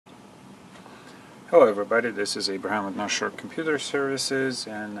Hello everybody, this is Abraham with North Shore Computer Services,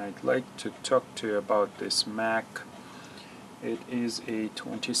 and I'd like to talk to you about this Mac. It is a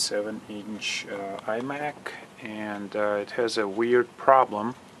 27-inch iMac, and it has a weird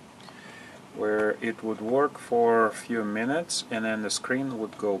problem where it would work for a few minutes and then the screen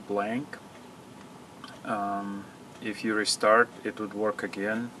would go blank. If you restart, it would work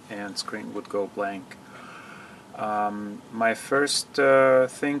again and screen would go blank. My first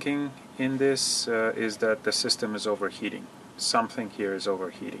thinking in this is that the system is overheating. Something here is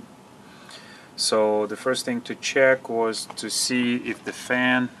overheating. So the first thing to check was to see if the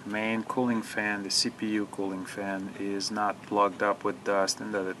fan, main cooling fan, the CPU cooling fan, is not plugged up with dust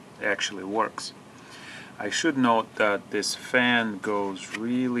and that it actually works. I should note that this fan goes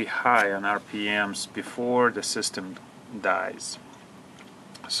really high on RPMs before the system dies.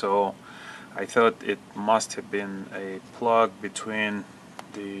 So I thought it must have been a plug between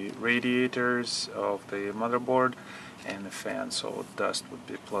the radiators of the motherboard and the fan, so dust would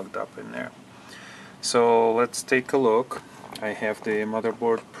be plugged up in there. So let's take a look. I have the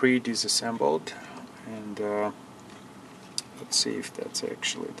motherboard pre-disassembled, and let's see if that's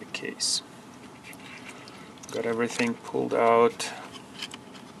actually the case. Got everything pulled out.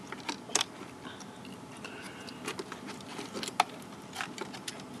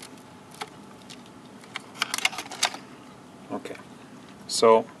 Okay,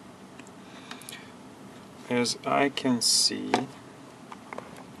 so as I can see,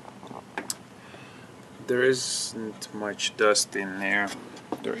 there isn't much dust in there.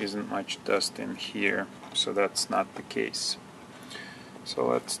 There isn't much dust in here, so that's not the case. So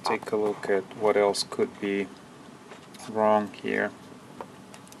let's take a look at what else could be wrong here.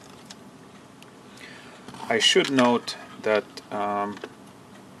 I should note that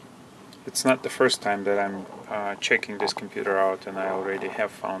it's not the first time that I'm checking this computer out, and I already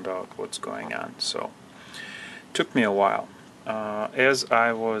have found out what's going on. So it took me a while. As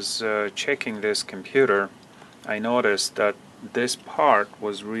I was checking this computer, I noticed that this part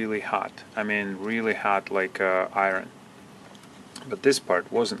was really hot. I mean, really hot, like iron. But this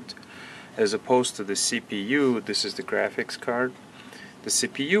part wasn't. As opposed to the CPU, this is the graphics card, the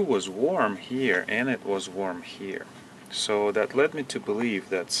CPU was warm here and it was warm here. So that led me to believe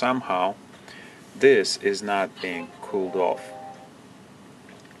that somehow this is not being cooled off.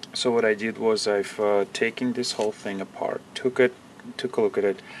 So what I did was I've taken this whole thing apart, took a look at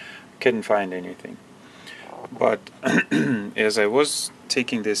it, couldn't find anything. But as I was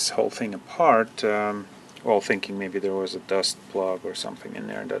taking this whole thing apart, well, thinking maybe there was a dust plug or something in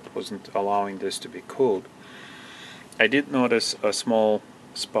there that wasn't allowing this to be cooled, I did notice a small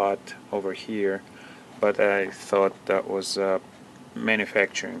spot over here, but I thought that was a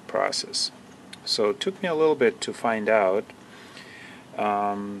manufacturing process. So it took me a little bit to find out.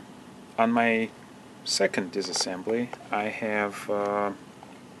 On my second disassembly, I have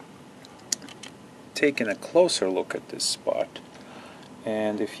taken a closer look at this spot,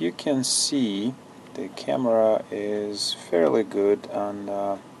 and if you can see, the camera is fairly good on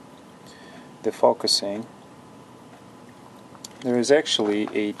the focusing. There is actually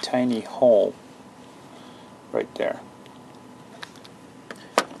a tiny hole right there.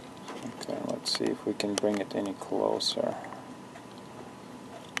 Okay, let's see if we can bring it any closer.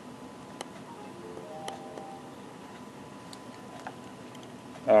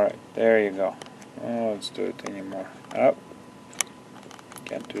 Alright, there you go. Oh, let's do it anymore. Oh,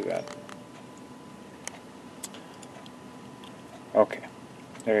 can't do that. Okay,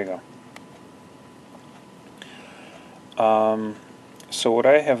 there you go. So what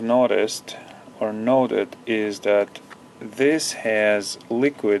I have noticed or noted is that this has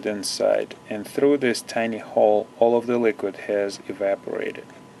liquid inside, and through this tiny hole all of the liquid has evaporated.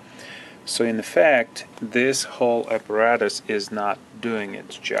 So in fact, this whole apparatus is not doing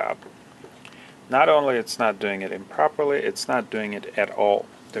its job. Not only it's not doing it improperly, it's not doing it at all.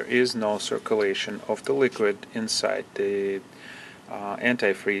 There is no circulation of the liquid inside the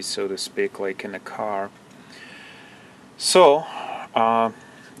antifreeze, so to speak, like in a car. So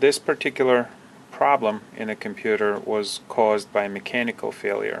this particular problem in a computer was caused by mechanical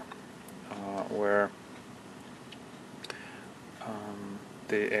failure, where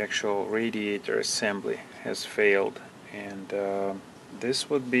the actual radiator assembly has failed, and this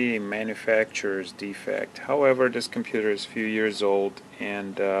would be a manufacturer's defect. However, this computer is a few years old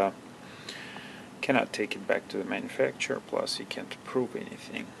and cannot take it back to the manufacturer, plus he can't prove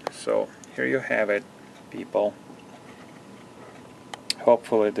anything. So here you have it, people.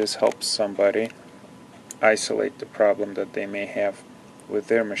 Hopefully this helps somebody isolate the problem that they may have with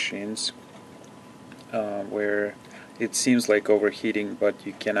their machines, where it seems like overheating, but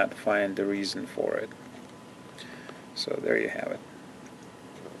you cannot find the reason for it. So there you have it.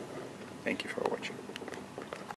 Thank you for watching.